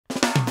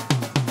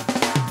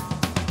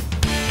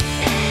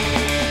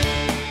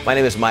My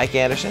name is Mike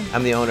Anderson.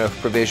 I'm the owner of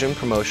Provision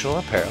Promotional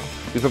Apparel.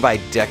 We provide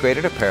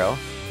decorated apparel,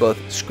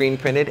 both screen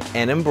printed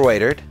and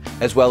embroidered,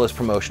 as well as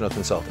promotional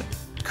consulting.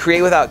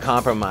 Create without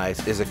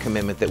compromise is a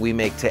commitment that we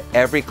make to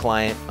every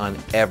client on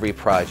every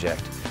project.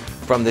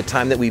 From the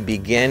time that we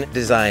begin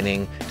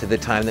designing to the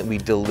time that we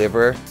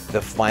deliver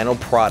the final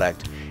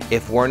product,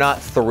 if we're not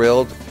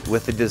thrilled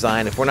with the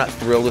design, if we're not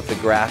thrilled with the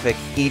graphic,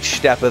 each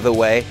step of the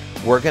way,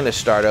 we're going to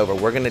start over.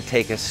 We're going to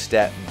take a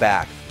step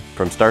back.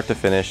 From start to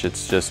finish,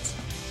 it's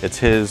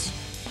his.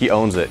 He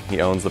owns it. He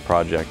owns the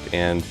project,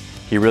 and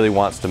he really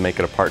wants to make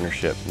it a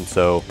partnership. And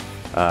so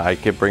I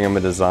could bring him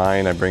a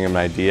design, I bring him an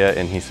idea,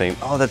 and he's saying,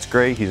 "Oh, that's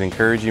great." He's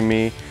encouraging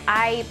me.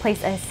 I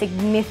place a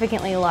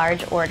significantly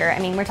large order. I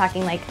mean, we're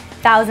talking like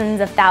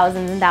thousands and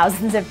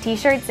thousands of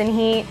t-shirts,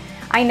 and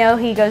I know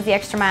he goes the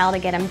extra mile to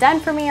get them done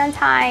for me on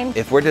time.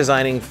 If we're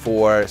designing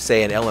for,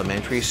 say, an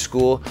elementary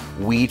school,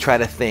 we try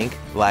to think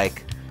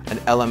like an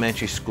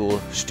elementary school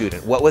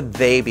student. What would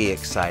they be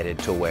excited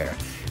to wear?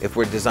 If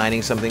we're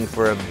designing something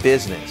for a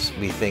business,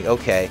 we think,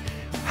 okay,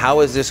 how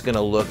is this going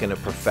to look in a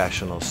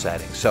professional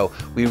setting? So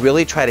we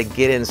really try to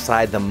get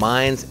inside the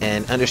minds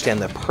and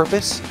understand the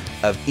purpose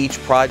of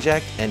each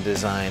project and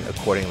design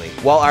accordingly.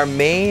 While our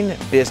main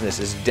business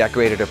is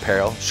decorated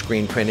apparel,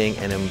 screen printing,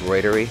 and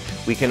embroidery,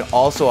 we can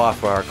also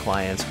offer our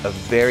clients a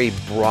very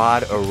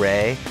broad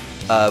array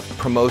of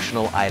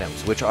promotional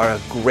items, which are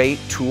a great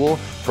tool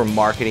for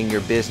marketing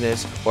your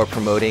business or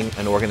promoting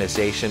an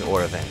organization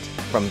or event.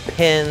 From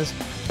pins,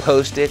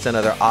 Post-its, and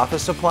other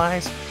office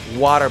supplies,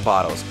 water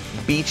bottles,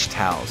 beach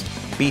towels,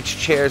 beach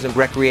chairs, and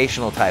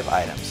recreational type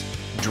items,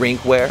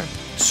 drinkware,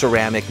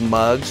 ceramic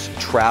mugs,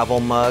 travel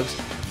mugs.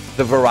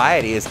 The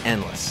variety is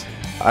endless.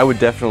 I would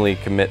definitely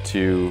commit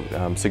to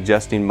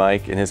suggesting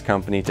Mike and his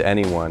company to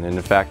anyone, and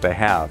in fact I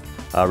have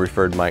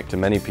referred Mike to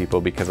many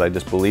people because I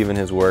just believe in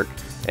his work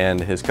and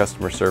his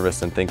customer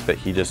service and think that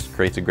he just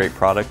creates a great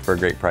product for a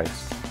great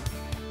price.